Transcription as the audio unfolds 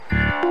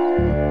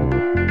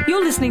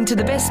listening to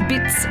the best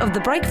bits of the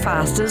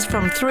Breakfasters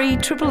from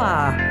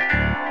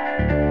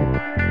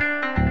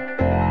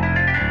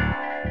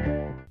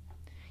 3RRR.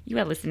 You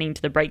are listening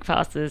to the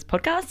Breakfasters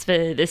podcast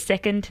for the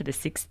 2nd to the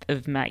 6th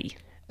of May.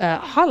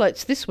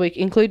 Highlights this week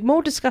include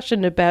more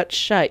discussion about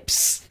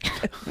shapes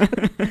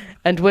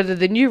and whether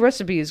the new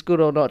recipe is good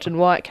or not and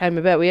why it came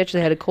about. We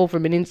actually had a call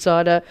from an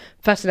insider.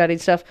 Fascinating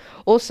stuff.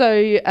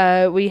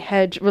 Also, we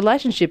had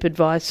relationship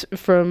advice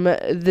from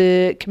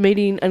the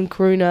comedian and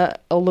crooner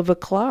Oliver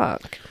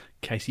Clark.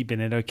 Casey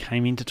Benedetto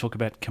came in to talk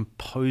about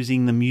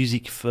composing the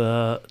music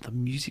for the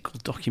musical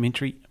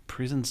documentary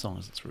Prison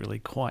Songs. It's really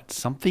quite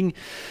something.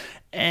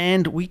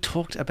 And we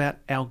talked about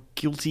our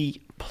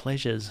guilty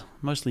pleasures,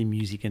 mostly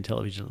music and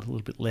television, a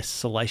little bit less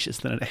salacious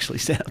than it actually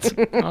sounds.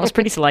 Oh, it's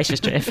pretty salacious,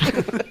 Jeff. So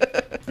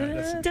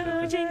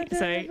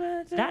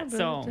that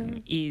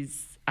song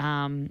is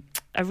a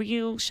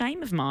real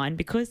shame of mine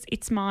because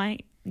it's my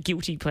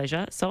guilty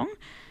pleasure song.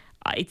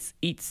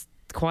 It's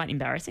quite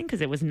embarrassing because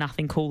there was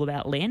nothing cool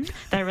about Len.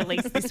 They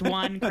released this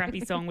one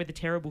crappy song with a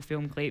terrible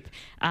film clip.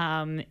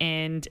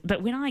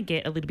 But when I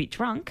get a little bit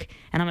drunk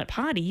and I'm at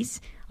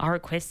parties, I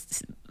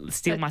request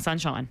Steal My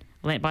Sunshine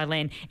by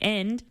Len.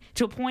 And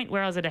to a point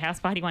where I was at a house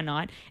party one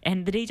night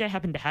and the DJ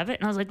happened to have it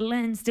and I was like,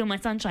 Len, Steal My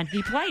Sunshine.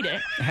 He played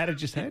it. How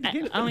did you say it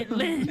again? I went,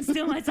 Len,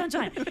 Steal My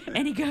Sunshine.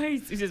 And he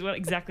goes, this is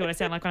exactly what I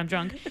sound like when I'm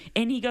drunk.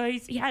 And he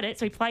goes, he had it,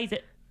 so he plays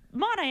it.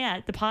 Might I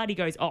add, the party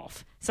goes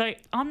off. So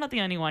I'm not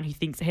the only one who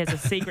thinks it has a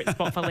secret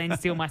spot for Len,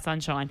 Steal My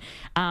Sunshine.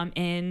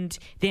 And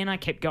then I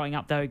kept going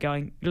up, though,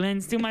 going,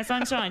 Len, Steal My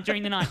Sunshine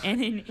during the night. And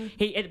then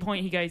at the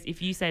point he goes,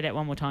 if you say that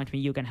one more time to me,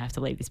 you're going to have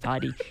to leave this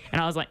party.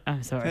 And I was like, oh,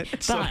 sorry.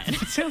 It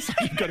sounds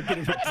like you've got a bit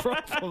of a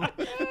problem.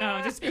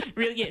 No, just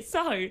really, yeah.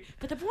 So,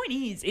 but the point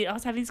is, I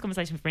was having this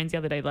conversation with friends the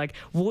other day, like,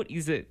 what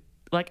is it,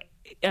 like,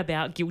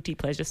 about guilty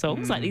pleasure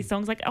songs? Like, these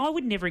songs, like, I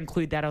would never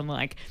include that on,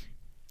 like,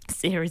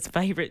 Sarah's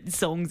favourite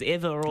songs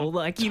ever, or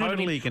like, you know what I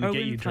mean? Totally going to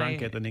get you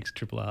drunk at the next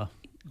Triple R.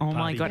 Oh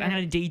my God, I'm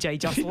going to DJ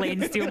just Len,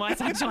 Steal My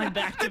Sunshine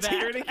back to back.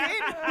 Hear it again.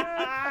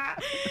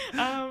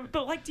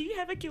 But like, do you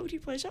have a guilty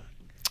pleasure?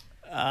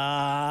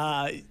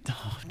 I'm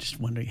just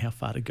wondering how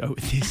far to go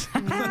with this.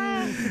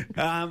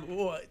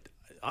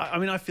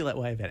 I feel that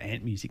way about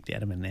Ant Music, the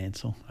Adam and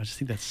Ansel. I just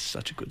think that's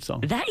such a good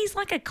song. That is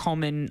like a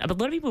common. A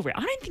lot of people. I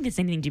don't think there's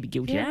anything to be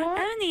guilty about. Right?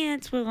 And the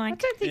Ants were like. I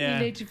don't think you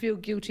need to feel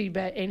guilty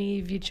about any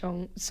of your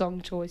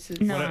song choices.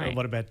 No.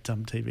 What about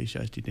TV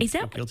shows? Do you need to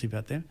feel guilty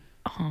about them?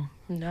 Oh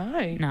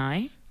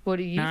No. What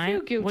do you feel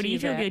guilty about? What do you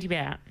feel guilty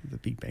about? The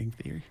Big Bang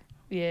Theory.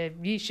 Yeah,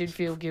 you should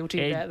feel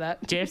guilty about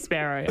that. Jeff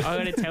Sparrow, I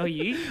got to tell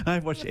you.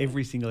 I've watched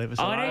every single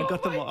episode. I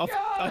got them off.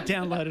 I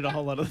downloaded a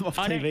whole lot of them off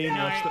TV and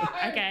watched them.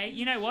 Okay,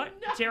 you know what?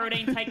 No.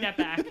 Geraldine, take that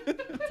back.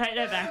 Take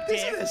that back,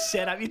 This Jeff. is a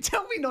setup. You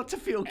tell me not to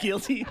feel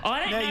guilty. I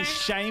don't know. You're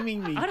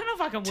shaming me. I don't know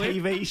if I can work.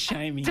 TV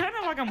shaming. I don't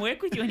know if I can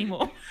work with you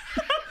anymore.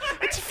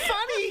 It's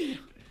funny.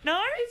 No,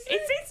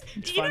 it's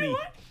you funny. know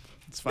what?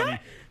 It's funny.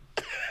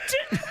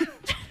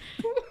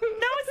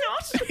 No, it's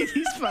not. It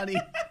is funny.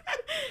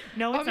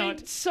 No, it's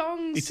not.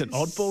 Songs. It's an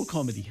oddball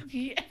comedy.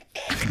 Yeah.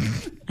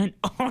 An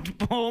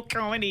oddball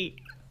comedy.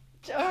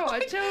 Oh, I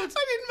didn't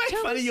make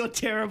fun of your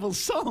terrible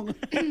song.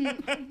 No.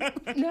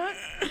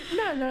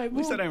 At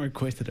least I don't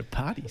request it at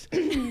parties.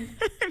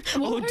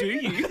 Or do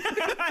you?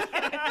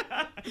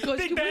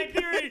 Big Bang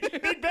Theory.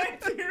 Big Bang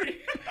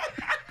Theory.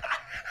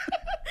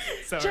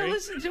 Sorry.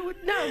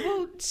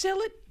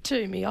 Sell it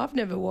to me. I've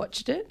never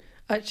watched it.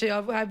 Actually,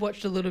 I've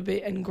watched a little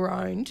bit and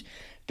groaned.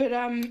 But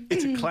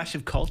it's a clash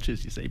of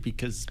cultures, you see,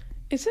 because...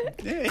 Is it?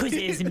 Because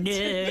there's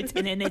nerds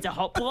and then there's a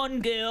hot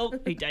blonde girl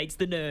who dates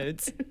the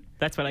nerds.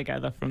 That's what I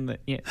gather from the...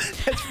 Yeah.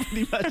 That's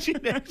pretty much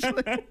it,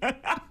 actually.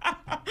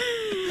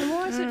 And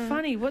why is it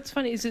funny? What's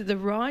funny? Is it the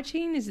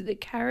writing? Is it the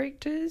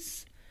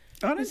characters?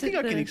 I don't think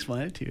I can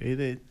explain it to you.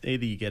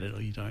 Either you get it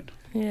or you don't.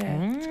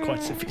 Yeah. It's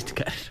quite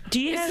sophisticated. Do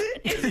you have...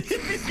 Is it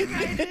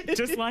sophisticated?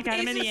 Just like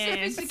Adam and the Is it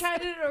Ants.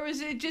 sophisticated or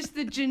is it just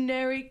the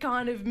generic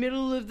kind of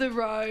middle of the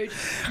road?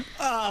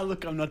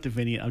 Look, I'm not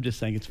defending it. I'm just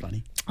saying it's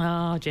funny.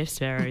 Oh, Jeff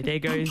Sparrow. There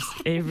goes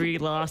every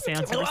last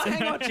ounce of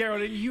Hang on,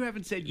 Geraldine. You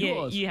haven't said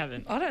yours. Yeah, you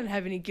haven't. I don't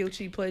have any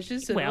guilty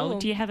pleasures at all. Well,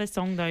 do you have a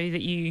song, though,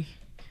 that you...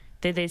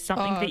 There's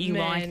something that you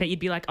like that you'd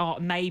be like, oh,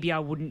 maybe I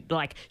wouldn't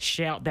like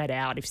shout that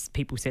out if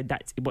people said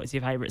what's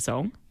your favourite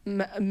song?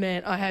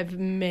 Man, I have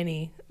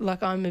many.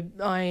 Like I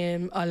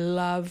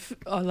love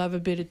a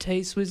bit of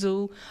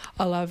T-Swizzle.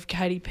 I love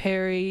Katy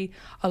Perry.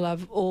 I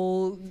love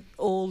all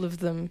of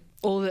them.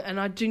 And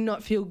I do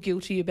not feel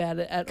guilty about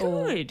it at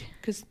all. Good.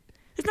 Because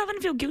there's nothing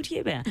to feel guilty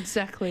about.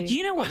 Exactly. Do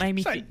you know what made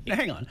me think?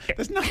 Hang on.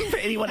 There's nothing for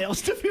anyone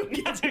else to feel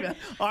guilty about.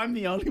 I'm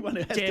the only one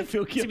who has to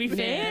feel guilty. To be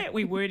fair,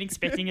 we weren't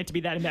expecting it to be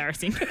that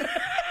embarrassing.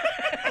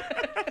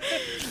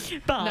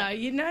 But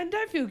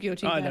don't feel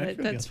guilty about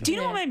it. Do you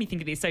know what made me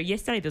think of this? So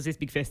yesterday there was this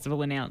big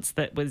festival announced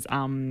that was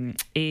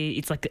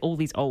it's like all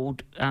these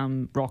old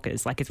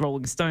rockers, like it's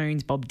Rolling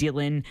Stones, Bob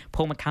Dylan,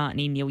 Paul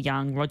McCartney, Neil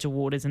Young, Roger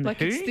Waters, and the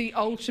Who. It's the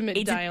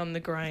ultimate day on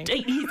the green.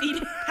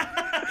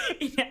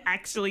 It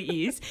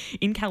actually is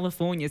in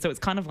California. So it's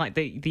kind of like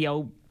the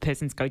old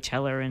person's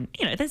Coachella,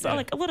 and there's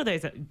like a lot of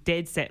those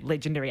dead set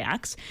legendary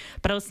acts.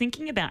 But I was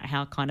thinking about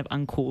how kind of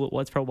uncool it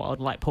was for a while,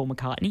 like Paul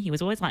McCartney. He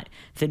was always like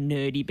the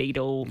nerdy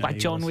Beatle, like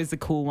John was the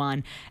cool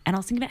one. And I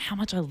was thinking about how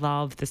much I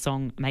love the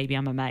song Maybe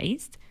I'm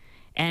Amazed.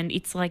 And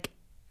it's like,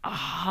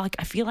 I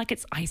feel like I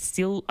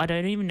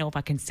don't even know if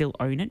I can still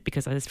own it,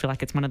 because I just feel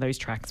like it's one of those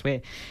tracks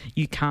where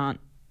you can't,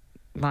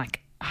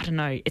 like, I don't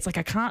know. It's like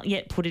I can't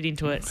yet put it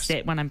into a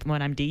set when I'm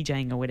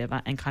DJing or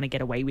whatever and kind of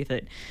get away with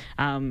it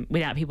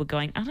without people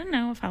going, I don't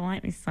know if I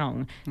like this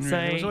song.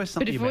 There was always But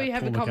something if we about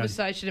have a Paul McCartney.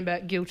 conversation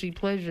about guilty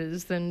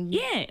pleasures, then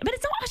Yeah, but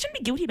it's not, I shouldn't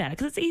be guilty about it,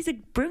 because he's a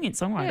brilliant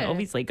songwriter, Yeah.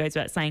 obviously, it goes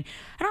without saying.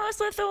 And I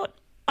also thought,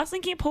 I was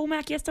thinking of Paul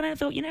Mac yesterday, and I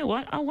thought, you know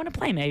what, I want to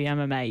play Maybe I'm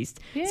Amazed.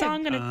 Yeah. So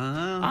I'm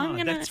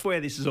gonna That's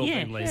where this is all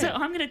been leading. So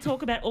I'm gonna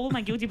talk about all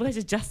my guilty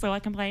pleasures just so I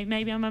can play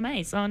Maybe I'm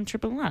Amazed on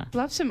Triple R.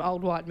 love some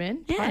old white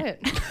men. Yeah. Play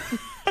it.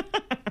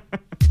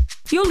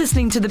 You're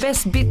listening to the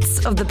best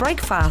bits of the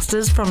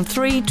Breakfasters from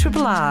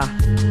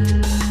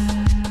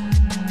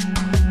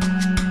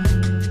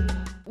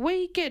 3RRR.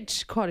 We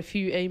get quite a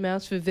few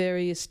emails for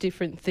various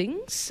different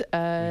things.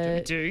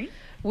 Do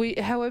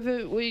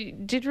However, we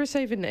did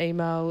receive an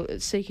email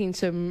seeking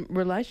some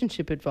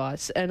relationship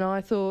advice, and I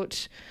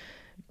thought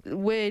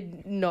we're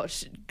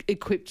not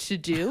equipped to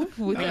deal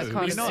with No, that kind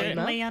we're of not. email.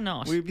 certainly are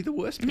not. We'd be the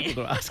worst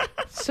people to ask.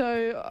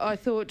 So I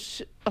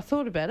thought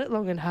about it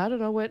long and hard,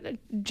 and I went,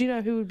 do you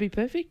know who would be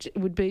perfect? It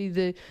would be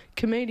the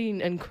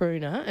comedian and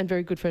crooner and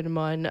very good friend of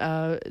mine,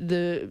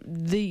 the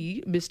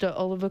Mr.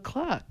 Oliver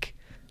Clark.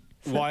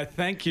 Why,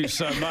 thank you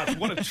so much.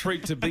 What a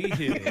treat to be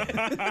here.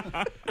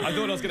 I thought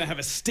I was going to have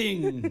a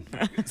sting,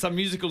 some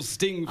musical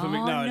sting for me.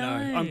 Oh, No,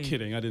 no. I'm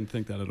kidding. I didn't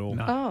think that at all.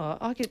 No.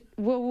 Oh,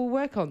 we'll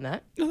work on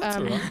that. No, that's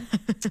all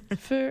right.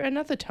 For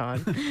another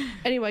time.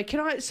 Anyway,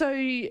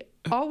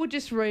 I would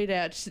just read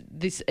out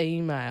this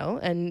email,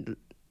 and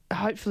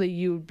hopefully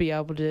you would be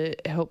able to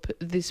help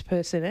this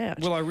person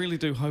out. Well, I really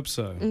do hope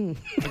so.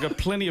 I've got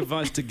plenty of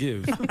advice to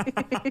give.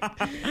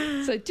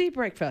 So, dear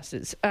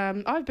Breakfasters,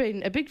 I've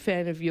been a big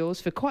fan of yours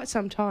for quite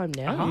some time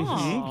now,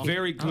 Oh.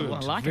 Very good. Oh, I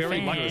like a Very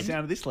fan. Like the good.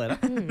 sound of this letter.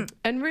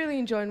 and really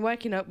enjoying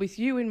waking up with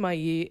you in my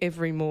ear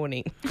every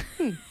morning.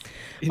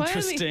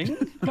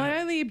 Interesting. My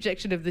only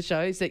objection of the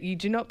show is that you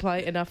do not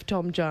play enough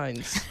Tom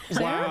Jones.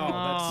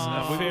 Wow,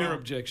 that's a fair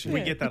objection.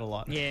 We get that a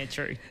lot. Yeah,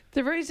 true.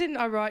 The reason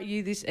I write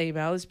you this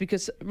email is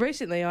because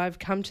recently I've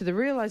come to the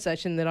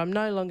realisation that I'm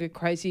no longer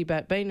crazy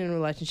about being in a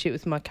relationship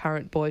with my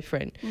current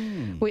boyfriend.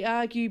 We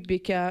argue,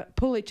 bicker,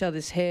 pull each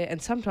other's hair,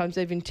 and sometimes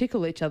even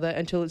tickle each other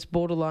until it's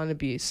borderline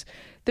abuse.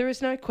 There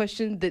is no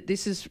question that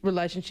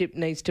relationship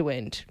needs to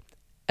end,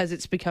 as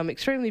it's become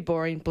extremely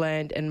boring,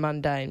 bland and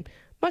mundane.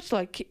 Much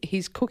like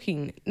his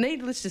cooking.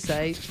 Needless to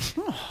say,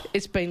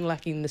 it's been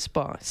lacking the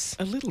spice.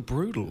 A little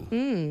brutal.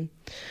 I'm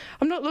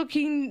not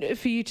looking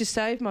for you to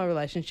save my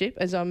relationship,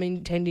 as I'm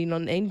intending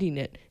on ending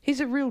it. He's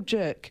a real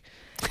jerk.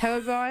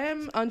 However, I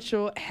am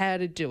unsure how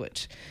to do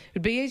it.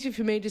 It'd be easy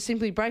for me to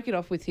simply break it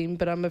off with him,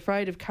 but I'm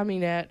afraid of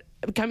coming out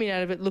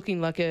of it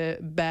looking like a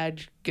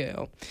bad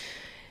girl.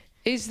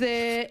 Is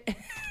there...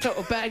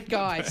 or bad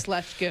guy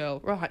 /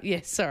 girl. Right,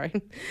 yes, sorry.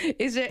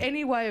 Is there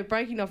any way of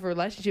breaking off a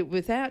relationship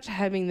without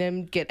having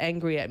them get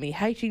angry at me,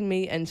 hating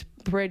me and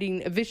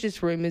spreading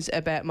vicious rumours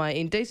about my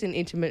indecent,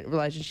 intimate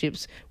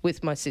relationships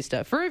with my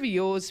sister? Forever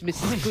yours,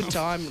 Mrs. Good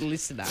Time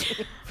Listener.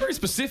 Very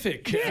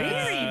specific.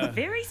 Very,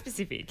 very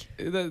specific.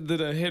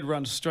 That a head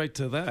runs straight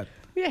to that.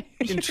 Yeah.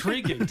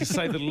 Intriguing, to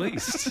say the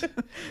least.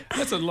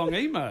 That's a long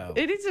email.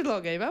 It is a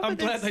long email. I'm but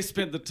glad that's- they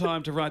spent the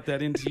time to write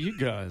that into you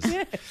guys.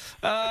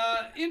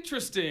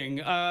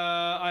 Interesting.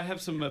 I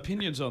have some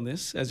opinions on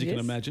this, as you can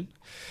Yes. imagine.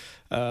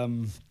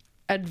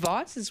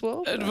 Advice as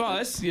well.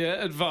 Advice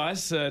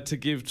to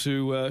give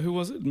to, who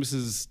was it?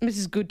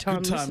 Mrs. Good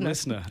Time Good Time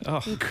Listener. Listener.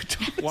 Oh,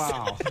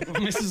 wow.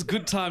 Mrs.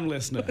 Good Time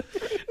Listener.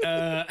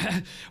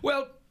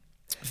 Well,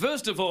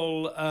 first of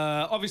all,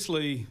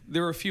 obviously,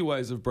 there are a few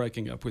ways of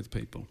breaking up with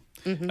people.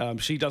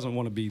 She doesn't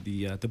want to be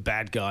the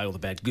bad guy or the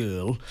bad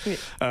girl,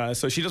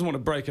 so she doesn't want to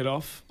break it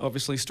off.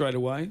 Obviously, straight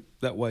away.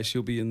 That way,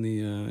 she'll be in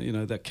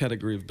the that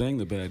category of being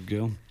the bad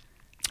girl.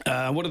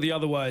 What are the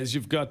other ways?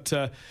 You've got.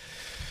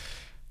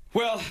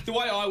 Well, the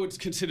way I would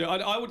consider,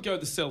 I would go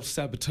the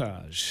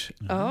self-sabotage.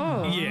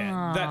 Oh.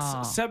 Yeah,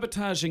 that's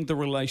sabotaging the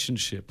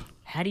relationship.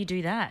 How do you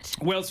do that?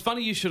 Well, it's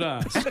funny you should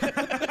ask.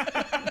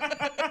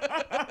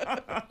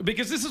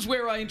 Because this is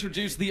where I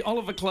introduce the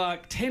Oliver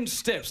Clark 10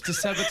 steps to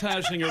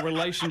sabotaging a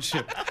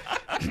relationship.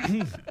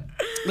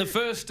 The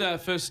first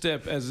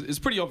step is a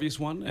pretty obvious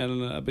one,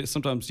 and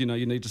sometimes,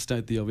 you need to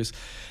state the obvious.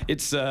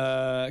 It's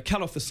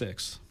cut off the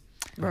sex.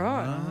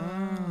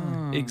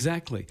 Right.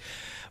 Exactly.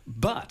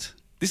 But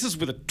this is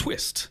with a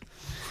twist.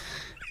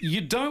 You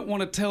don't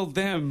want to tell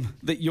them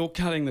that you're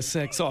cutting the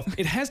sex off.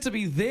 It has to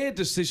be their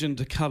decision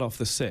to cut off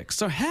the sex.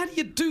 So how do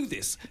you do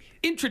this?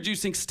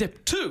 Introducing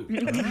step 2.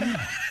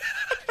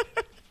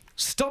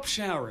 Stop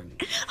showering.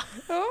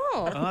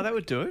 Oh. Oh, that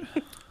would do it.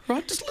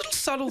 Right? Just little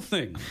subtle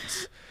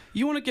things.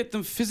 You want to get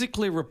them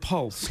physically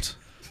repulsed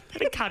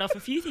That'd cut off a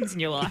few things in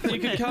your life. You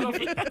could cut off.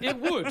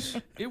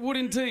 It would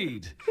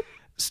indeed.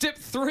 Step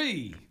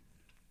 3.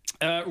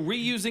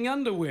 Reusing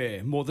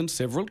underwear more than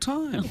several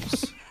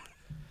times.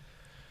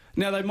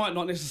 Now, they might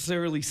not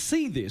necessarily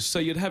see this, so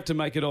you'd have to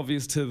make it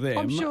obvious to them.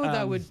 I'm sure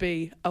they would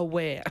be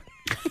aware.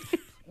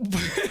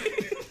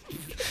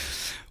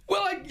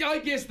 Well, I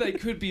guess they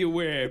could be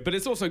aware, but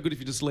it's also good if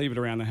you just leave it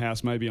around the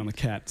house, maybe on a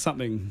cat.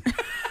 Something,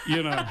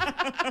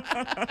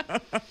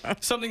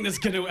 something that's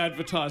going to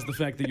advertise the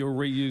fact that you're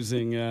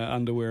reusing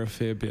underwear a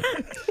fair bit.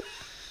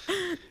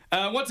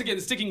 Once again,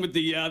 sticking with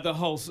the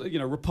whole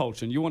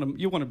repulsion, you want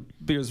to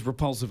be as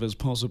repulsive as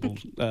possible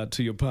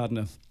to your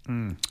partner.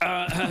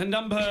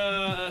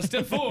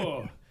 Step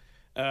 4,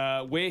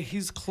 wear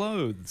his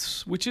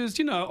clothes, which is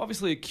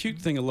obviously a cute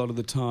thing a lot of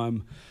the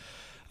time.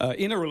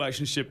 In a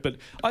relationship, but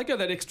I go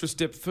that extra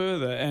step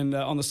further, and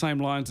on the same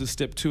lines as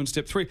step 2 and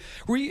step 3,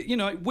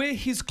 wear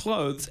his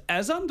clothes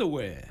as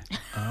underwear.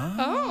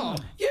 Oh.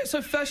 Yeah,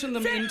 so fashion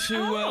them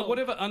into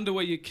whatever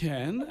underwear you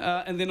can,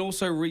 and then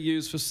also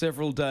reuse for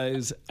several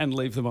days and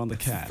leave them on the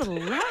cat. That's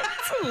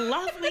a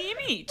lovely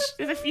image.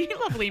 There's a few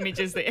lovely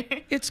images there.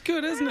 It's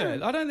good, isn't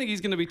it? I don't think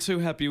he's going to be too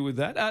happy with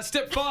that.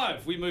 Step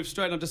 5, we move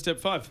straight on to step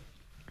 5.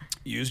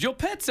 Use your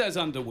pets as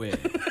underwear.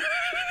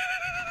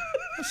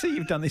 I see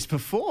you've done this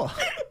before.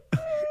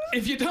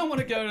 If you don't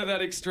want to go to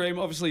that extreme,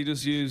 obviously you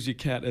just use your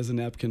cat as a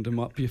napkin to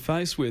mop your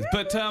face with.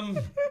 But, okay,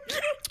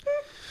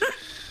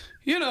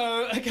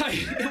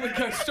 we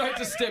go straight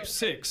to step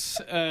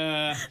 6.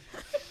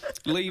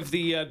 Leave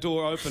the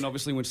door open,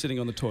 obviously, when sitting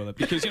on the toilet.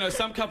 Because,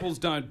 some couples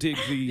don't dig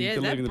the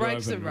leaving the door open. Yeah, that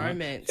breaks the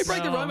romance. It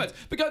breaks the romance.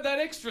 But go that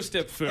extra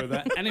step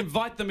further and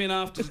invite them in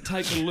after to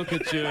take a look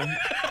at your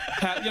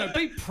cat.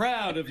 Be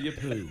proud of your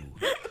poo.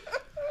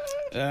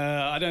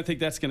 I don't think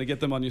that's going to get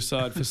them on your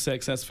side for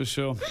sex, that's for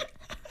sure.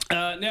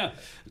 Now,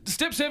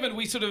 step 7,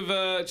 we sort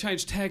of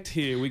change tact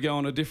here. We go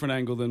on a different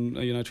angle than,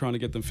 trying to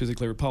get them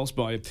physically repulsed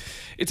by you.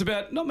 It's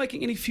about not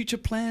making any future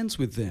plans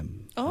with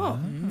them. Oh.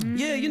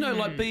 Yeah,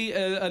 like be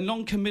a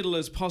non-committal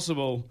as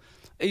possible,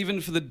 even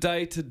for the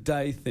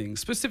day-to-day things,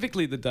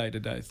 specifically the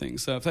day-to-day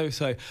things. So if they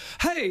say,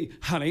 hey,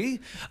 honey,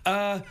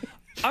 I'd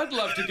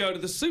love to go to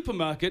the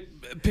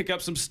supermarket, pick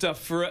up some stuff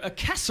for a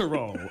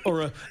casserole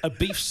or a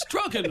beef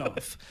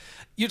stroganoff.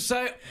 You'd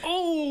say,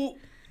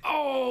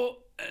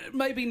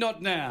 maybe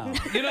not now.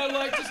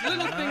 Just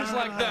little things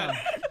like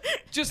that.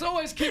 Just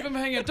always keep them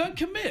hanging. Don't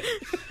commit.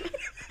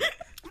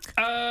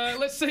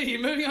 Let's see.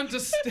 Moving on to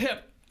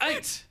step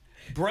 8.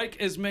 Break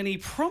as many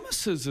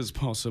promises as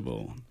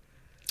possible.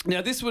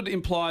 Now, this would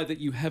imply that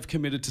you have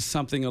committed to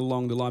something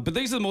along the line, but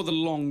these are more the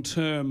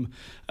long-term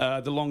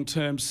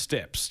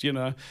steps,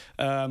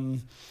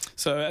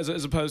 So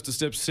as opposed to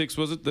step 6,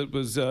 was it? That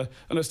was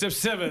step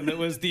 7. That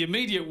was the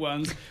immediate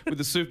ones with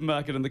the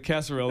supermarket and the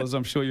casserole, as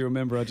I'm sure you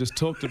remember I just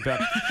talked about.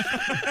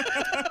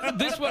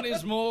 This one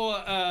is more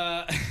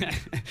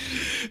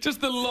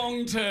just the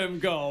long-term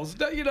goals.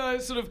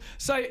 Sort of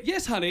say,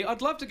 yes, honey,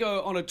 I'd love to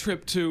go on a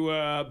trip to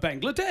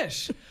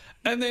Bangladesh.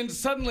 And then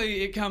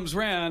suddenly it comes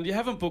round, you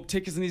haven't booked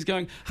tickets, and he's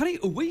going, honey,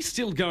 are we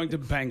still going to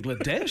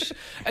Bangladesh?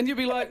 And you'll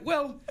be like,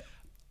 well,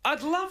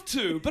 I'd love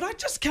to, but I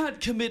just can't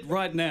commit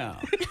right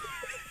now.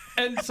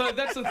 And so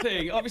that's the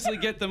thing. Obviously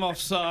get them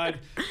offside.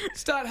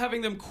 Start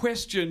having them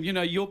question,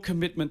 your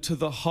commitment to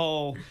the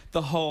whole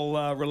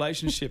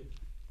relationship.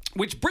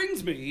 Which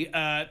brings me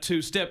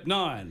to step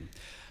 9.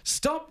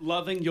 Stop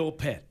loving your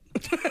pet.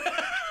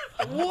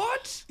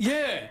 What?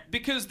 Yeah,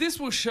 because this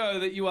will show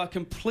that you are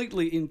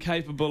completely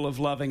incapable of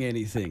loving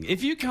anything.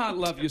 If you can't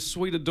love your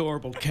sweet,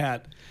 adorable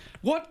cat,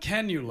 what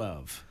can you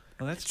love?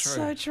 Well, that's true.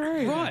 So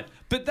true. Right,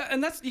 but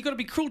that's you've got to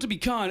be cruel to be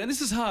kind, and this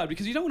is hard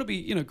because you don't want to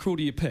be cruel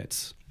to your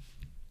pets.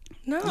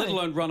 No. Let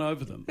alone run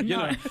over them. You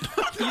don't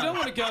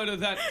want to go to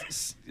that.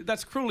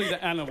 That's cruelty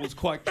to animals,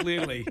 quite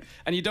clearly,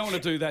 and you don't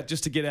want to do that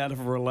just to get out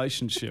of a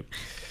relationship.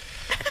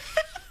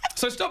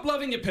 So stop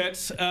loving your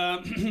pets.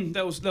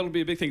 That'll be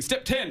a big thing.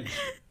 Step 10.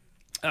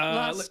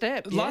 Last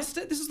step. Last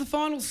step. This is the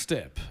final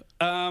step.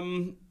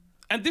 And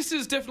this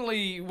is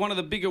definitely one of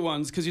the bigger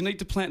ones because you need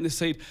to plant the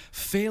seed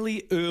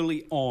fairly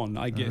early on,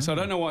 I guess. I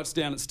don't know why it's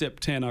down at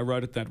step 10. I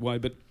wrote it that way,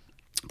 but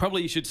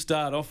probably you should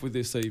start off with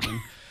this even.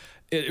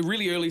 At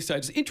really early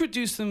stages.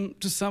 Introduce them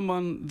to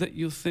someone that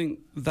you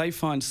think they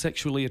find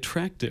sexually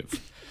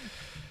attractive.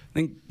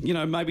 Then,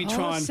 maybe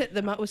try and... set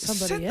them up with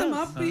somebody set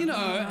else. them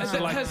up, So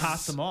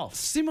pass them off.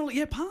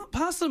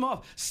 Pass them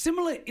off.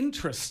 Similar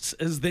interests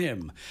as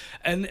them.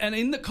 And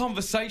in the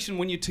conversation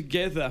when you're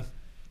together,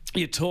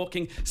 you're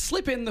talking,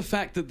 slip in the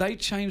fact that they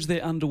change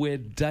their underwear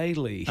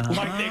daily.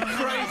 Like they're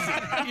crazy.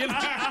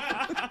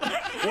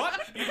 What?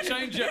 You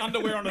change your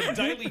underwear on a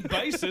daily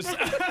basis?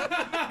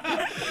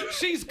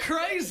 She's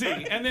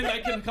crazy. And then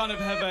they can kind of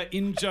have an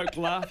in-joke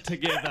laugh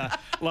together.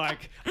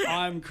 Like,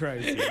 I'm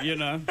crazy,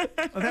 Well,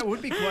 that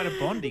would be quite a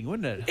bonding,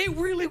 wouldn't it? It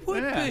really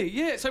would be,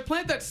 yeah. So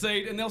plant that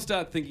seed and they'll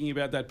start thinking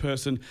about that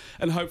person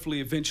and hopefully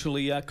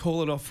eventually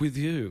call it off with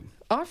you.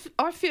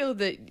 I feel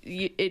that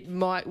it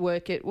might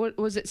work at, what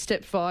was it,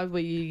 step 5,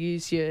 where you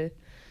use your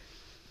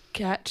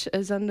cat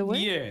as underwear?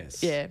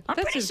 Yes. Yeah. I'm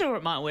that's pretty a- sure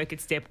it might work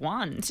at step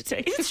 1, to tell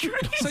you the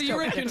truth. So you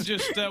reckon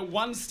just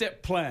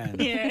one-step plan?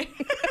 Yeah.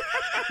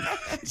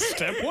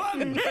 Step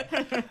 1,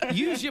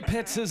 use your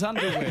pets as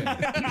underwear.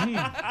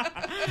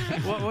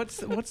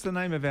 What's the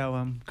name of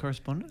our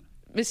correspondent?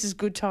 Mrs.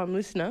 Good Time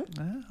Listener.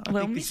 I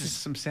Well, think this Mrs. is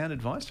some sound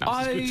advice from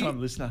Mrs. Good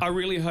Time Listener. I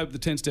really hope the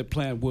 10-step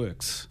plan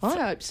works.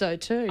 I hope so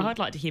too. I'd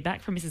like to hear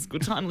back from Mrs.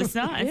 Goodtime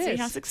listener and see Yes.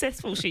 how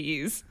successful she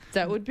is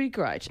That would be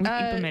great.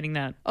 implementing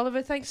that.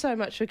 Oliver, thanks so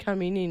much for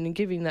coming in and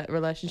giving that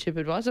relationship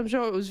advice. I'm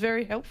sure it was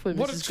very helpful,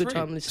 What a Mrs. Good treat.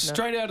 Time Listener.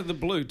 Straight out of the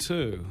blue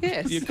too.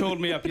 Yes. You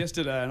called me up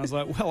yesterday and I was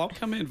like, well, I'll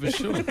come in for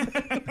sure.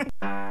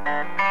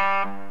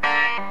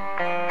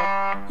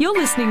 You're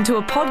listening to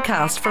a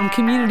podcast from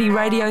Community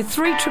Radio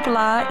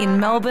 3RRR in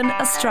Melbourne,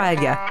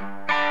 Australia.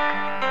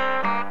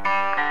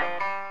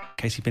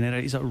 Casey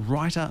Benetto is a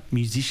writer,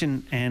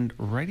 musician, and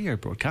radio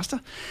broadcaster.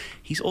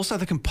 He's also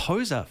the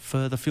composer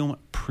for the film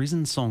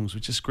Prison Songs,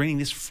 which is screening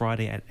this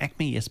Friday at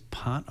ACME as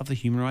part of the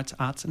Human Rights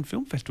Arts and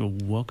Film Festival.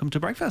 Welcome to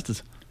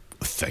Breakfasters.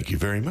 Thank you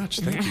very much.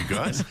 Thank you,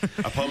 guys.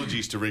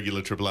 Apologies to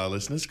regular Triple R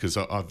listeners because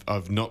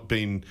I've not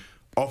been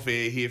off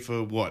air here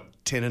for,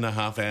 10 and a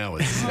half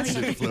hours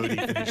since Floaty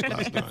finished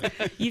last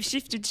night. You've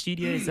shifted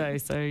studios though,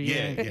 so Yeah,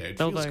 it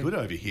feels good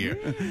over here.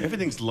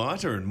 Everything's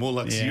lighter and more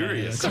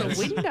luxurious. Got a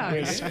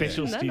window.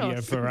 Special Isn't that studio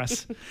nice? for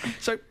us.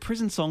 So,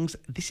 Prison Songs,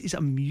 this is a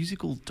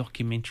musical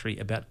documentary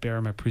about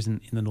Berrima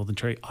Prison in the Northern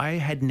Territory. I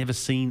had never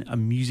seen a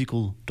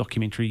musical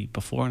documentary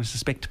before, and I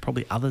suspect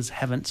probably others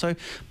haven't. So, I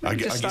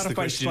maybe just guess start the off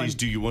by question is, explaining-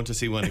 do you want to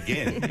see one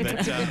again?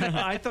 But,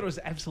 I thought it was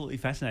absolutely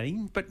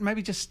fascinating, but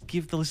maybe just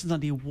give the listeners an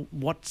idea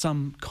what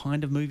some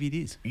kind of movie it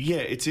is. yeah,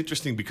 it's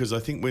interesting because I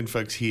think when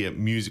folks hear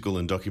musical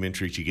and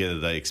documentary together,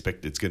 they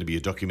expect it's going to be a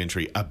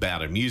documentary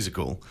about a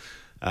musical.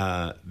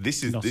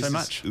 This is Not so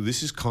much.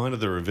 This is kind of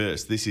the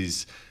reverse. This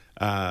is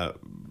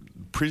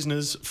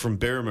prisoners from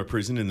Berrima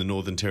Prison in the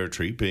Northern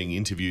Territory being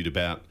interviewed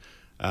about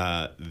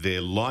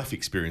their life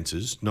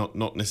experiences,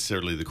 not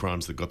necessarily the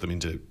crimes that got them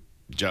into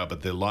jail,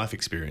 but their life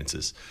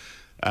experiences.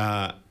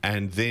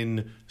 And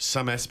then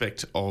some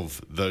aspect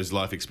of those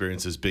life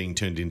experiences being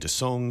turned into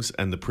songs,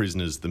 and the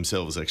prisoners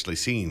themselves actually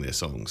singing their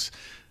songs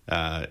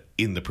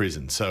in the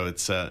prison. So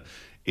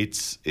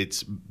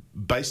it's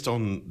based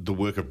on the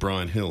work of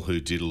Brian Hill, who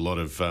did a lot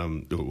of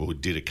or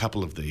did a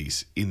couple of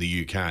these in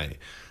the UK.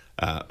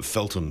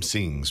 Feltham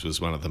Sings was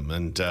one of them,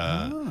 and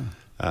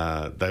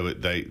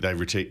they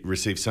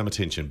received some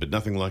attention, but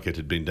nothing like it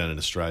had been done in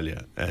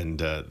Australia, and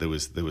there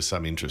was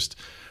some interest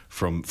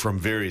from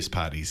various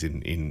parties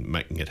in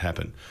making it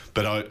happen.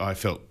 But I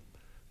felt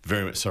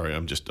very much sorry.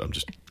 I'm just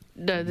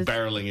No, that's-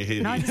 barreling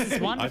ahead. No, here. this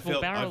is wonderful.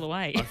 Barrel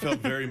away. I felt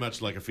very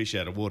much like a fish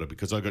out of water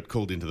because I got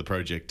called into the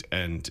project,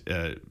 and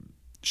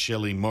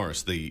Shelley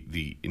Morris,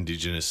 the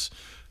Indigenous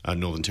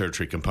Northern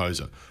Territory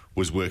composer,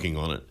 was working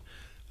on it.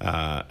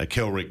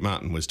 Kelrick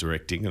Martin was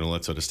directing and all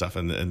that sort of stuff,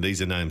 and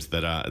these are names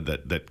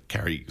that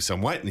carry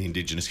some weight in the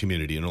Indigenous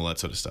community and all that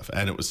sort of stuff.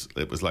 And it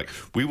was like,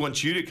 we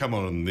want you to come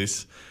on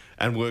this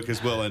and work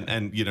as well,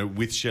 and you know,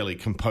 with Shelley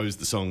compose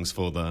the songs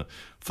for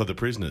the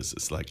prisoners.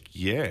 It's like,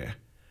 yeah.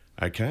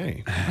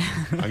 Okay,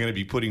 I'm going to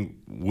be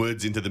putting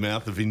words into the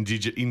mouth of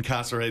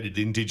incarcerated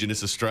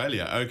Indigenous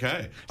Australia.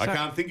 Okay, I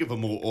can't think of a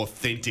more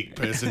authentic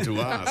person to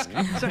ask.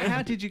 So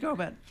how did you go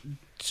about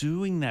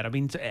doing that? I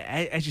mean,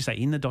 as you say,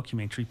 in the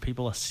documentary,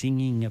 people are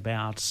singing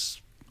about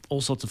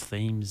all sorts of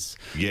themes,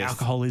 Yes.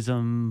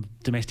 alcoholism,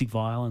 domestic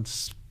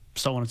violence,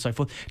 so on and so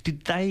forth.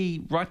 Did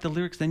they write the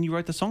lyrics, then you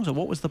wrote the songs, or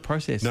what was the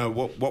process? No,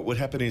 what would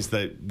happen is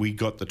that we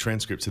got the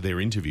transcripts of their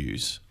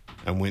interviews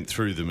and went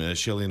through them.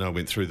 Shelley and I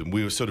went through them.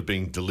 We were sort of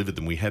being delivered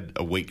them. We had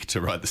a week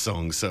to write the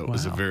songs, so it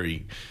was a Wow.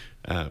 very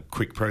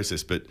quick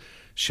process. But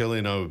Shelley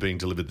and I were being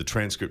delivered the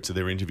transcripts of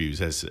their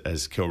interviews as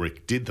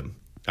Kelrick did them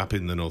up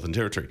in the Northern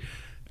Territory.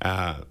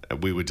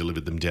 We were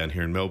delivered them down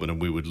here in Melbourne,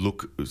 and we would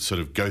sort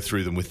of go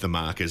through them with the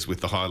markers, with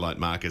the highlight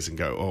markers, and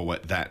go, oh,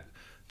 what that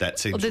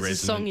seems there's a resonant.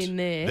 song in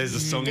there. There's a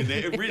song in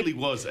there. It really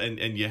was,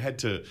 and you had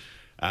to,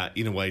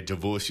 in a way,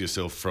 divorce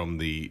yourself from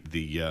the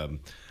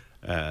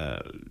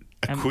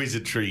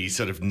acquisitory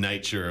sort of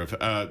nature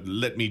of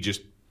let me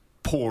just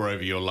pour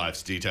over your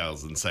life's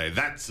details and say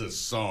that's a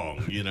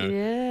song, you know.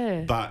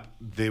 Yeah. But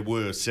there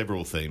were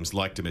several themes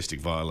like domestic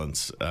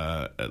violence,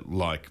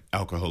 like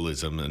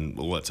alcoholism, and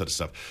all that sort of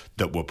stuff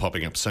that were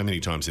popping up so many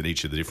times in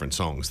each of the different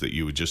songs that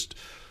you were just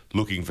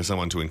looking for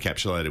someone to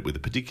encapsulate it with a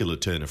particular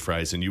turn of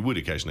phrase, and you would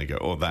occasionally go,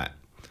 oh,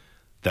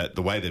 that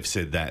the way they've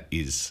said that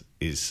is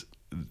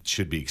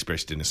should be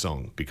expressed in a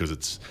song, because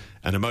it's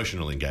an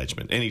emotional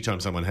engagement. Anytime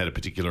someone had a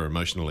particular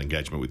emotional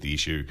engagement with the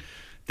issue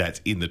that's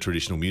in the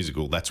traditional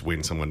musical, that's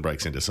when someone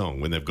breaks into song,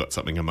 when they've got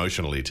something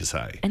emotionally to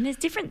say. And there's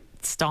different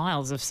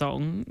styles of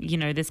song. You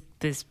know,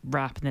 there's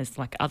rap and there's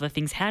like other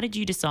things. How did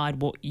you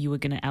decide what you were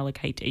going to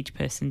allocate to each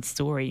person's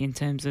story in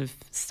terms of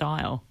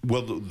style?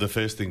 Well, the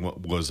first thing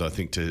was, I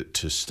think,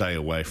 to stay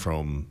away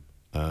from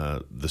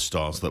the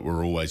styles that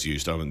were always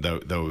used. I mean,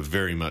 they were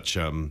very much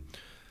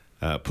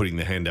putting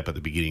the hand up at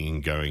the beginning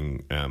and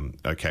going,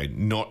 okay,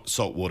 not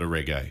saltwater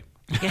reggae.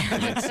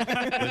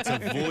 Let's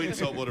avoid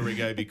saltwater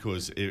reggae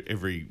because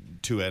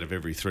 2 out of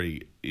every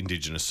 3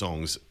 Indigenous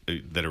songs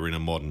that are in a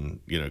modern,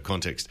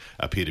 context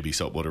appear to be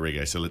saltwater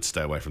reggae. So let's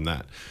stay away from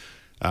that.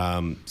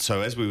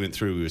 So as we went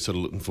through, we were sort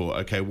of looking for,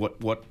 okay,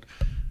 what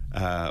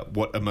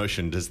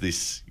emotion does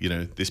this,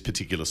 this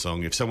particular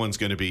song? If someone's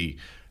going to be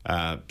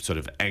sort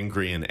of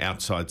angry and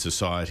outside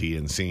society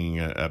and singing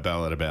a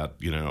ballad about,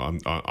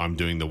 I'm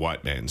doing the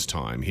white man's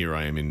time. Here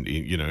I am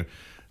in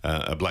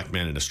a black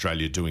man in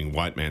Australia doing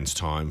white man's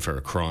time for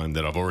a crime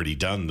that I've already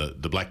done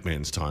the black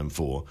man's time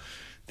for.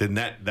 Then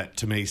that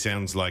to me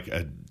sounds like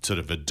a sort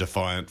of a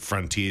defiant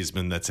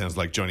frontiersman. That sounds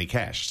like Johnny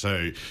Cash.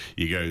 So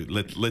you go,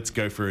 let's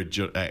go for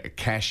a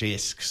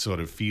Cash-esque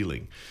sort of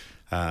feeling.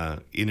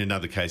 In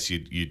another case,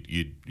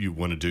 you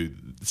want to do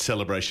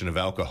celebration of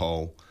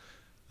alcohol.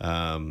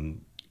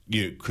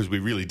 Because we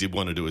really did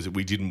want to do it.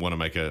 We didn't want to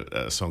make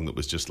a song that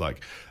was just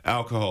like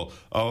alcohol.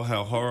 Oh,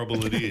 how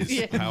horrible it is!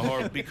 Yeah. How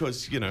horrible!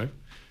 Because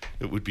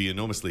it would be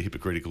enormously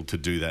hypocritical to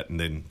do that and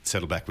then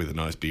settle back with a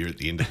nice beer at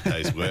the end of the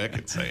day's work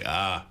and say,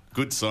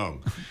 good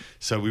song.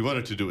 So we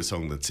wanted to do a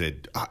song that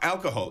said,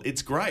 alcohol,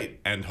 it's great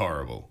and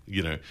horrible,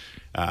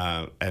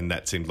 and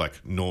that seemed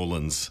like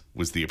Norlands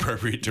was the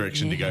appropriate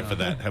direction to go for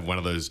that, have one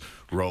of those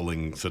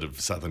rolling sort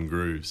of southern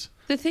grooves.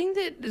 The thing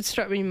that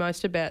struck me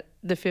most about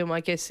the film,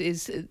 I guess,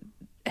 is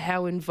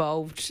how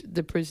involved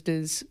the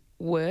prisoners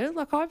were.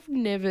 Like, I've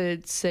never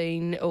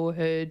seen or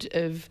heard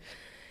of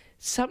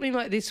something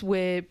like this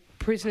where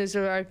prisoners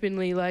are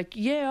openly like,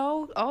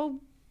 I'll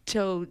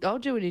do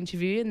an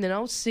interview and then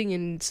I'll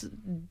sing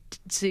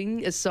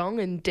a song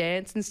and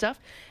dance and stuff.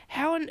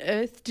 How on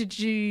earth did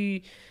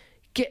you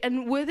get?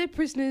 And were there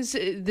prisoners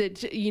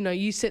that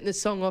you sent the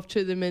song off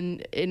to them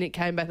and it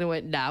came back and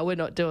went, "No, we're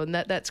not doing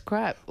that. That's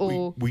crap."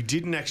 Or we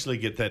didn't actually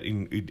get that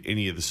in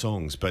any of the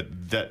songs,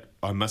 but that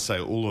I must say,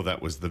 all of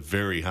that was the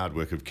very hard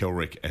work of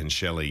Kelrick and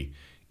Shelley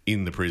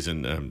in the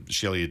prison.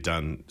 Shelley had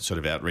done sort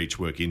of outreach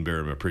work in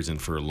Berrima Prison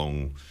for a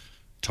long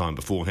time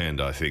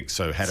beforehand, I think,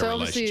 so had a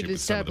relationship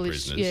with some of the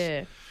prisoners,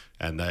 yeah,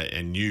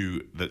 and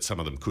knew that some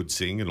of them could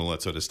sing and all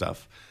that sort of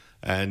stuff,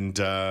 and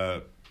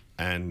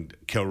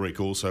Kelrick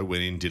also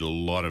went in, did a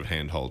lot of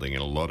hand holding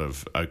and a lot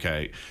of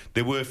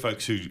there were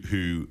folks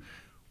who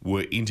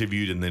were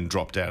interviewed and then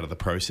dropped out of the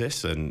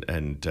process,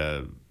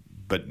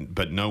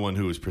 but no one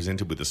who was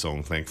presented with the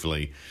song,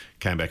 thankfully,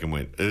 came back and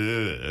went,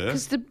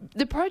 because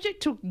the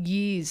project took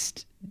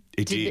years.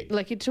 It did.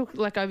 Like, it took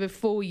like over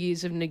 4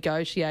 years of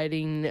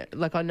negotiating.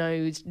 Like, I know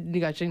he was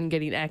negotiating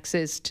getting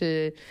access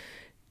to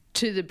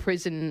the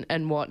prison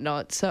and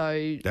whatnot.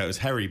 So that was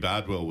Harry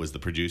Bardwell was the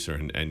producer,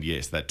 and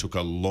yes, that took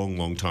a long,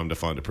 long time to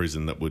find a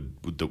prison that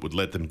would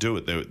let them do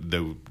it.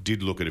 They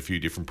did look at a few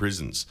different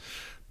prisons,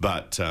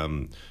 but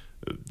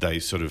they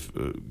sort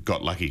of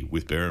got lucky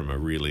with Berrima,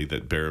 really,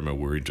 that Berrima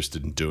were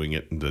interested in doing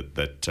it, and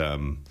that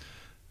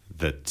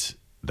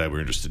they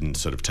were interested in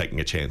sort of taking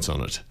a chance on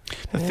it.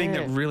 The thing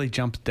that really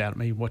jumped out at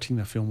me watching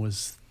the film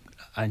was,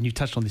 and you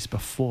touched on this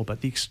before,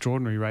 but the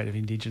extraordinary rate of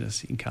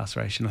Indigenous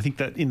incarceration. I think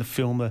that in the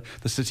film,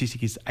 the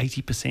statistic is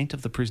 80%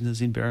 of the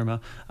prisoners in Berrima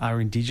are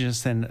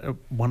Indigenous, and at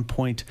one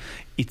point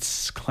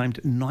it's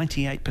claimed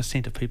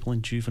 98% of people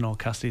in juvenile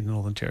custody in the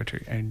Northern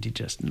Territory are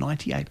Indigenous.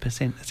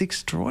 98%. That's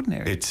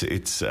extraordinary. It's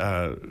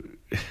a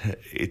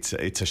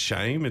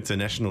shame. It's a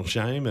national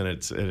shame, and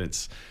it's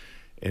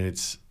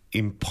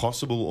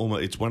impossible.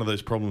 Almost, it's one of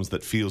those problems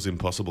that feels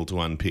impossible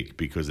to unpick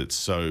because it's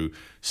so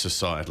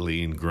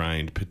societally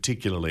ingrained,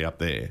 particularly up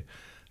there,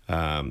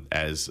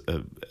 as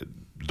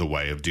the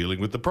way of dealing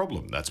with the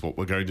problem. That's what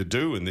we're going to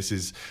do, and this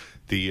is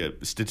the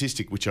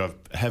statistic which I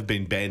have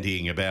been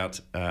bandying about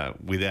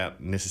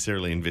without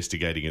necessarily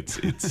investigating its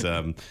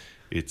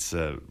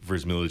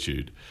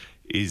verisimilitude,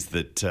 is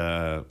that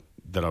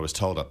I was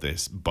told up there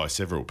by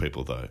several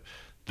people, though,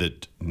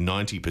 that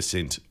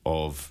 90%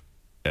 of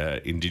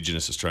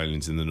Indigenous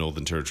Australians in the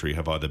Northern Territory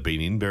have either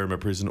been in Berrima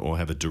Prison or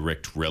have a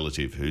direct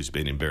relative who's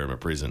been in Berrima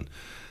Prison.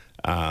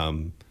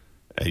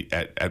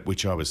 At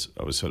which I was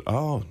sort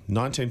of,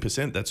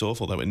 19%, that's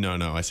awful. They went,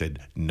 no, I said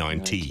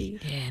 90.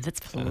 Yeah, that's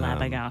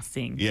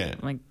flabbergasting. Yeah,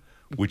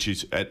 which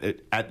is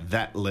at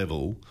that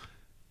level,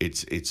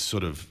 it's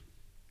sort of,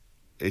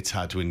 it's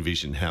hard to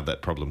envision how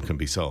that problem can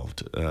be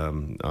solved.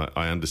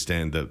 I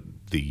understand that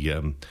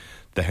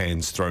the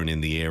hands thrown in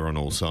the air on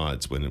all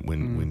sides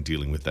when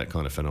dealing with that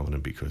kind of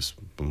phenomenon, because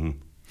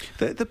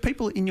the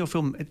people in your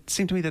film, it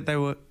seemed to me that they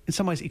were in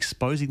some ways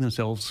exposing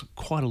themselves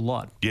quite a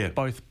lot. Yeah.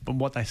 Both from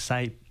what they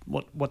say,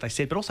 what they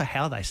said, but also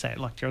how they say it.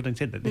 Like Geraldine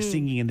said, that they're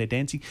singing and they're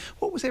dancing.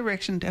 What was their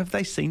reaction? Have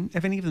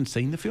any of them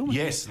seen the film?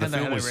 Yes, the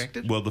film was.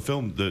 Well,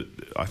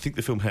 I think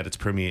the film had its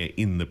premiere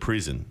in the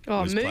prison.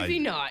 Oh, movie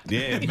night.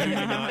 Yeah, movie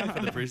night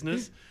for the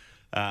prisoners.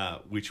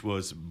 Which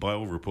was, by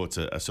all reports,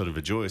 a sort of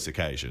a joyous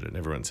occasion, and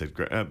everyone said,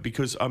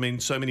 because, I mean,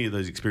 so many of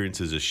those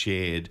experiences are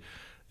shared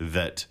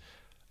that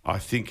I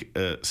think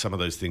some of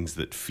those things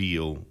that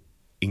feel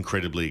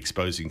incredibly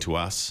exposing to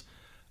us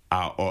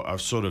are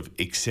sort of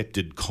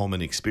accepted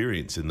common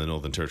experience in the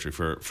Northern Territory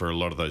for a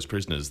lot of those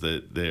prisoners.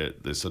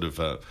 They're sort of,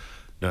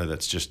 no,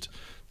 that's just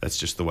That's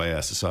just the way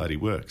our society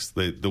works.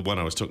 The one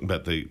I was talking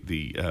about, the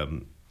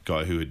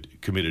guy who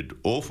had committed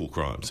awful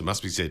crimes, it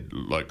must be said,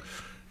 like,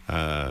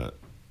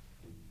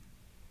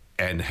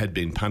 and had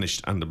been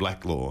punished under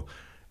black law,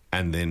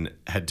 and then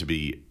had to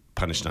be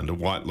punished under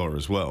white law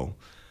as well,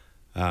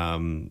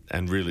 and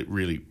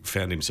really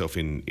found himself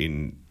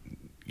in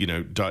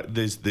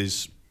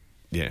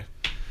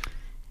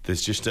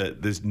there's just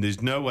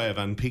there's no way of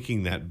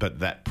unpicking that, but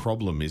that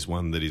problem is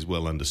one that is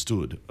well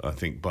understood, I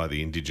think, by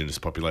the Indigenous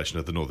population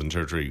of the Northern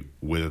Territory,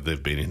 whether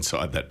they've been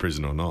inside that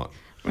prison or not.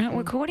 Well,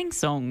 recording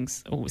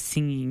songs or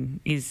singing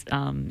is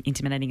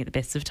intimidating at the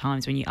best of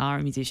times when you are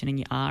a musician and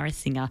you are a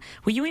singer.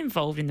 Were you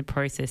involved in the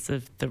process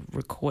of the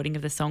recording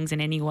of the songs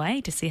in any way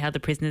to see how the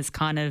prisoners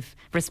kind of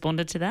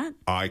responded to that?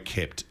 I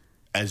kept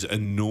as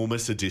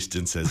enormous a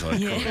distance as I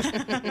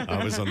could.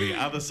 I was on the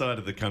other side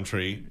of the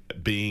country,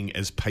 being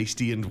as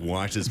pasty and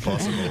white as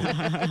possible,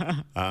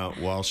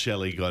 while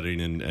Shelley got in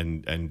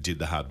and did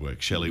the hard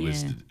work. Shelley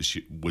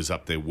was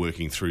up there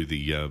working through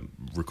the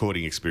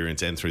recording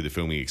experience and through the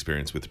filming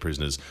experience with the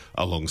prisoners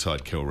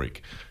alongside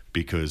Kelrick,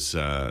 because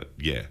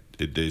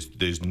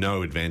there's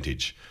no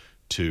advantage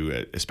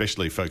to,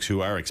 especially folks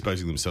who are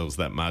exposing themselves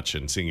that much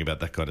and singing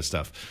about that kind of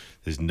stuff.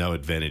 There's no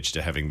advantage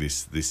to having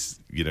this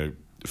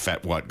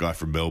fat white guy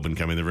from Melbourne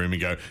come in the room and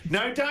go,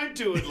 "No, don't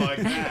do it like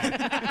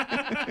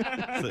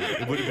that." So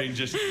it would have been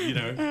just,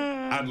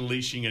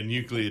 unleashing a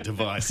nuclear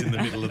device in the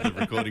middle of the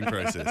recording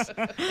process.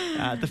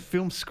 The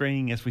film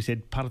screening, as we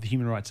said, part of the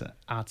Human Rights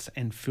Arts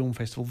and Film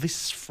Festival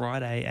this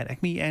Friday at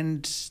ACME,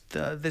 and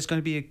there's going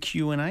to be a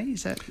Q&A,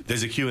 is that?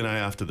 There's a Q&A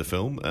after the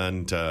film,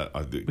 and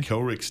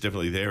Kelrick's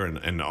definitely there,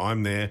 and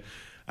I'm there.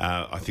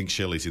 I think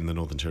Shelley's in the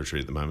Northern Territory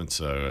at the moment,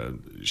 so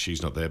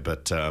she's not there,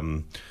 but...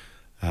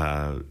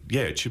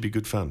 it should be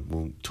good fun.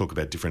 We'll talk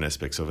about different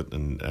aspects of it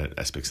and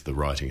aspects of the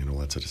writing and all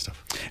that sort of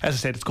stuff. As I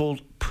said, it's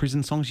called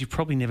Prison Songs. You've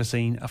probably never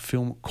seen a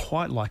film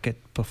quite like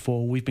it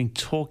before. We've been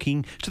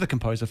talking to the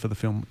composer for the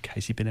film,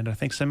 Casey Benedetto.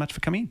 Thanks so much for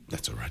coming in.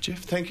 That's all right, Jeff.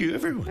 Thank you,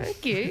 everyone.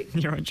 Thank you.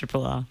 You're on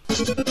Triple R.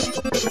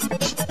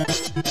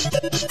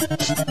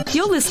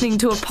 You're listening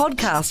to a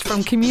podcast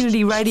from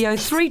Community Radio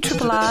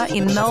 3RRR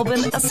in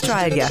Melbourne,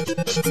 Australia.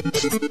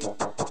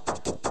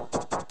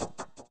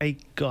 Hey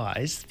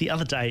guys, the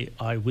other day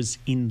I was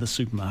in the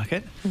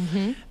supermarket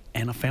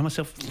and I found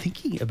myself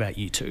thinking about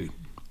you two.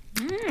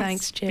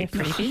 Thanks, Jeff.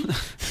 Pretty.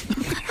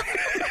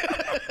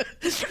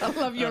 I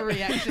love your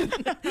reaction.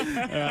 All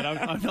right,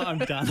 I'm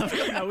done. I've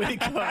got nowhere to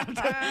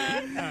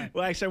go.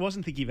 Well, actually, I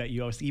wasn't thinking about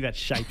you. I was thinking about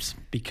Shapes,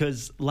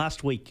 because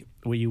last week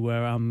we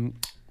were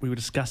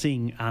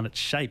discussing Arnott's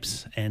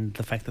Shapes and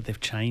the fact that they've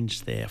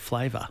changed their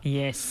flavour.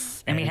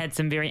 Yes, and we had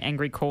some very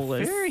angry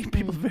callers.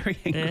 People very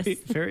angry, Yes.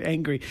 very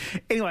angry.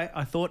 Anyway,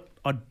 I thought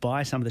I'd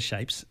buy some of the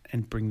Shapes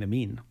and bring them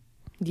in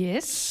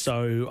Yes.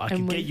 so I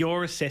could get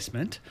your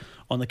assessment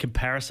on the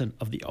comparison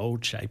of the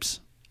old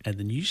Shapes and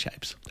the new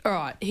Shapes. All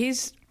right.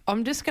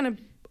 I'm just gonna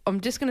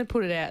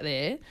put it out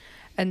there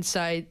and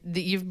say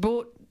that you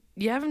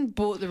haven't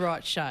bought the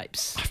right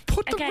Shapes.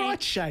 Put the Okay.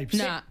 right Shapes.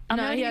 Nah,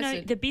 no, he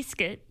hasn't. The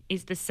biscuit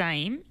is the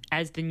same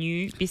as the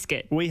new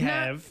biscuit. We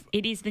have...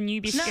 It is the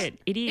new biscuit.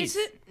 It is. Is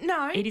it?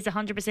 No. It is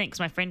 100% because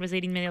my friend was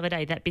eating them the other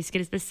day. That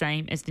biscuit is the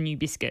same as the new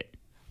biscuit.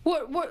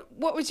 What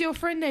was your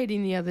friend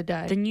eating the other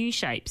day? The new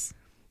Shapes.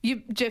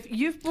 Jeff,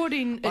 you've brought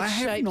in a I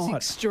have Shapes not.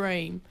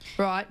 Extreme,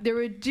 right? There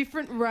are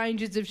different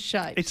ranges of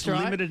shapes. It's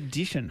right? limited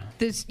edition.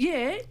 There's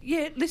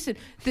listen,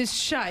 there's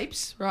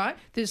Shapes, right?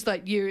 There's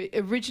like your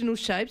original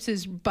Shapes,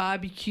 there's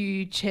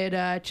barbecue,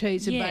 cheddar,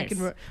 cheese and Yes.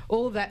 bacon,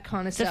 all that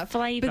kind of The stuff.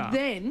 flavour But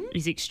then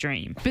is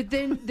extreme.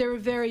 there are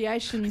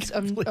variations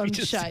on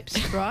just-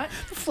 Shapes, right?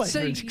 The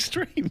flavour is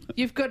extreme.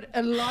 You've got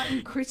a light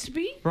and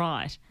crispy,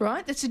 Right.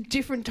 right? That's a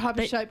different type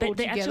of shape But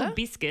the altogether. actual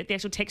biscuit, the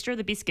actual texture of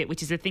the biscuit,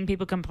 which is the thing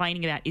people are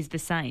complaining about, is the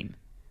same.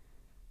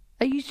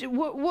 Are you sure?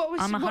 What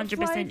was? I'm what 100%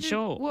 flavour-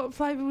 sure. What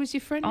flavour was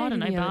your friend? I don't eating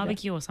know, the other day?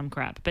 barbecue or some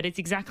crap. But it's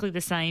exactly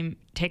the same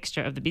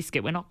texture of the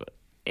biscuit. We're not.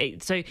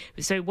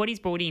 So what he's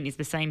brought in is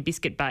the same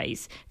biscuit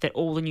base that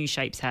all the new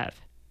Shapes have.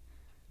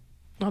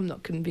 I'm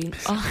not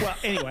convinced. Well,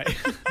 anyway,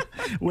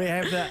 we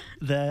have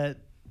the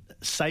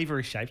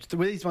savoury Shapes.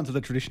 These ones are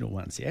the traditional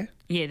ones, yeah?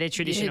 Yeah, they're Yeah,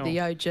 traditional.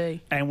 the OG.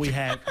 And we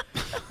have...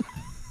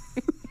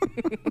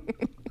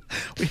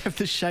 we have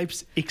the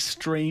Shapes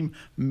Extreme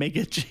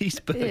Mega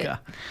Cheeseburger. Yeah.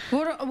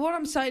 What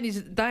I'm saying is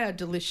that they are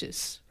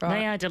delicious, right?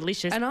 They are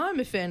delicious. And I'm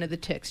a fan of the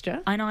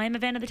texture. And I am a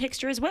fan of the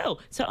texture as well.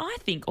 So I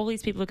think all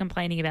these people are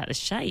complaining about the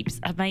shapes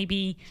are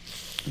maybe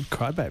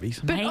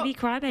Crybabies. maybe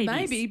crybabies.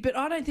 Maybe, but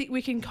I don't think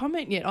we can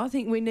comment yet. I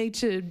think we need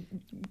to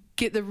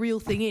get the real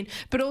thing in.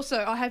 But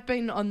also, I have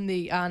been on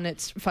the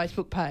Arnott's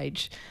Facebook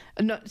page.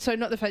 Not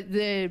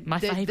their My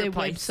favourite their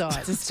place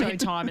website. to spend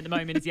time at the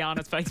moment is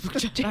Yarna's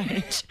Facebook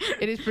page.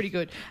 It is pretty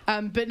good.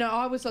 But no,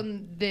 I was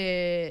on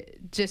their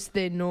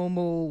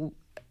normal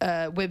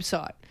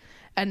website,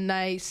 and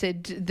they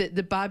said that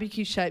the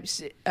barbecue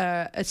shapes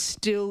are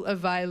still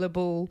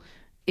available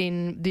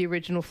in the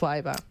original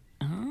flavour.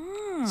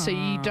 So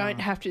you don't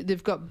have to.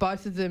 They've got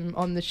both of them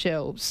on the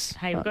shelves.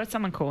 Hey, we've got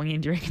someone calling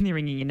in. Do you reckon they're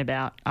ringing in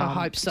about? I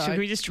hope so. Should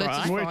we just try? Let's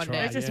just find out.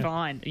 Let's just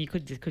find. You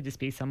could just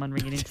be someone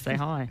ringing in to say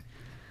hi.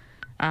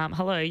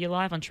 Hello, you're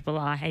live on Triple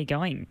R. How you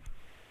going?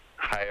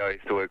 Hey, I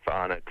used to work for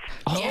Arnott's.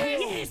 Oh,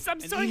 yes, I'm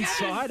so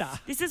insider.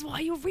 happy. This is why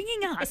you're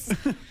ringing us.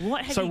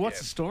 What? So what's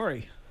the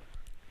story?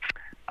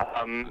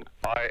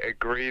 I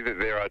agree that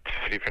there are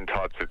two different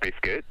types of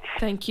biscuits,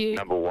 Thank you.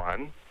 number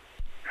one.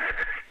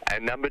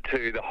 And number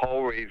two, the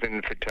whole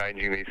reason for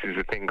changing this is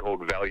a thing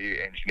called value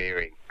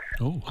engineering.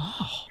 Oh.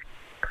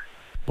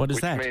 What is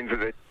which that? means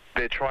that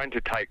they're trying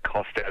to take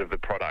cost out of the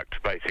product,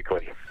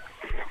 basically.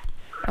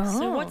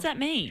 So what's that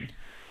mean?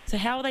 So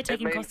how are they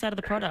taking means- costs out of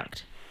the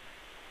product?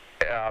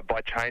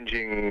 By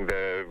changing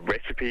the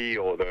recipe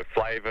or the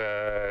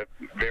flavour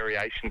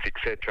variations,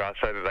 etc.,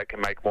 so that they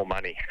can make more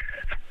money.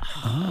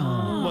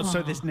 Well,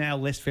 so there's now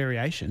less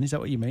variation. Is that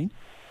what you mean?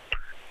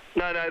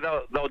 No,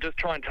 they'll just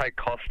try and take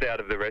cost out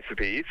of the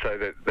recipe so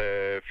that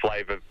the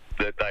flavour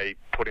that they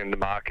put in the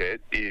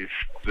market is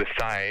the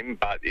same,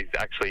 but is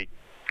actually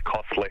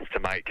costs less to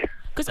make.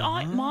 Because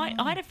I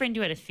had a friend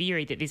who had a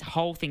theory that this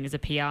whole thing is a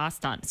PR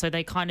stunt. So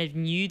they kind of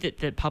knew that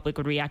the public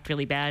would react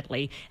really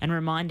badly and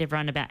remind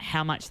everyone about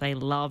how much they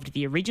loved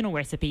the original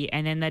recipe,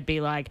 and then they'd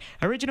be like,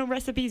 original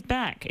recipe's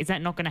back. Is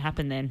that not going to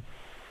happen then?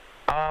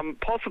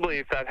 Possibly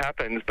if that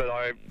happens, but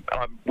I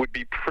would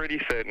be pretty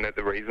certain that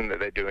the reason that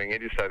they're doing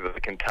it is so that they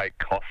can take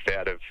cost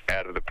out of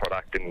the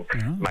product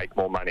and make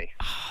more money.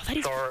 Oh, that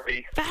is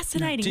Sorry.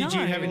 fascinating. Did you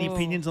No. have any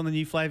opinions on the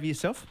new flavour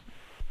yourself?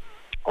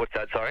 What's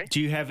that, sorry?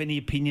 Do you have any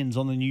opinions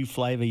on the new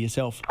flavour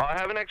yourself? I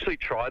haven't actually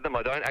tried them.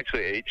 I don't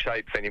actually eat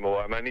shapes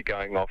anymore. I'm only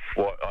going off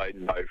what I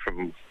know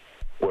from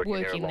working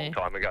there a Working long there.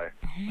 time ago.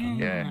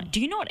 Yeah.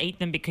 Do you not eat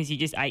them because you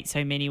just ate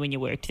so many when you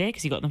worked there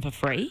because you got them for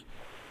free?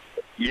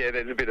 Yeah,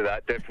 there's a bit of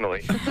that,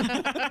 definitely.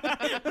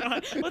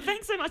 Right. Well,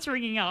 thanks so much for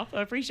ringing up.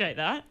 I appreciate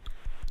that.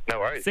 No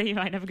worries. See you,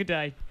 mate. Have a good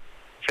day.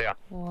 See ya.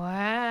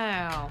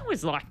 Wow. That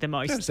was like the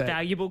most That's it.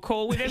 valuable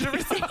call we've ever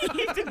received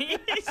in the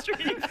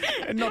history.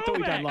 And not that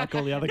we don't like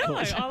all the other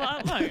calls.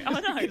 I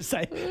know.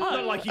 Say,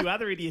 not like you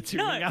other idiots who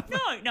ring up.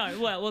 No.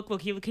 Well,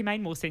 look, he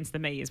made more sense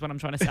than me, is what I'm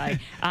trying to say.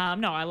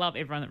 No, I love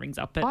everyone that rings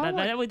up, but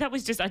that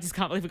was just, I just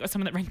can't believe we got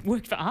someone that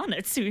worked for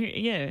Arnott's.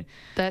 Yeah.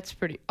 That's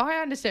pretty. I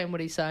understand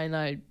what he's saying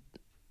though.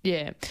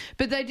 Yeah,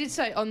 but they did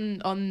say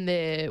on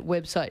their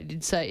website, it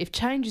did say, if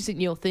change isn't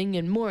your thing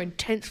and more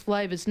intense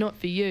flavours not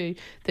for you,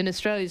 then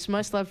Australia's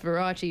most loved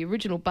variety,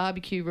 original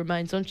barbecue,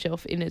 remains on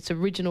shelf in its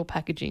original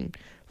packaging.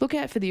 Look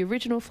out for the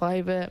original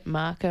flavour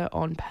marker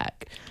on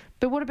pack.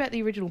 But what about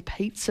the original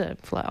pizza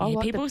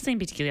flavour? People seem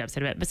particularly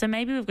upset about it, but so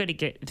maybe we've got to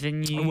get the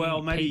new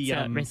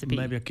pizza recipe.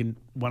 Maybe I can.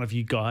 One of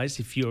you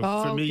guys, if you're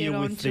familiar get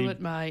with onto it,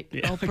 mate.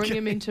 I'll bring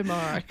him in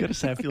tomorrow. I've got to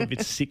say, I feel a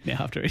bit sick now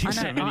after eating so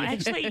I many. know. I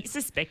actually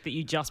suspect that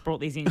you just brought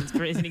these in as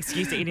an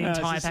excuse to eat an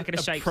entire just packet of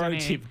a shakes. pro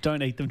tip: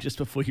 don't eat them just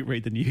before you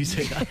read the news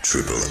either.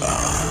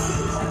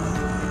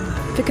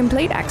 For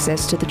complete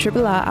access to the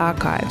Triple R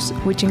archives,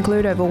 which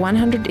include over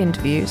 100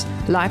 interviews,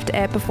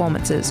 live-to-air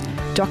performances,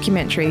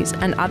 documentaries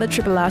and other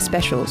Triple R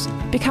specials,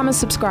 become a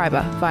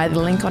subscriber via the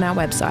link on our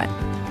website.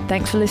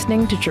 Thanks for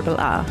listening to Triple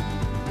R.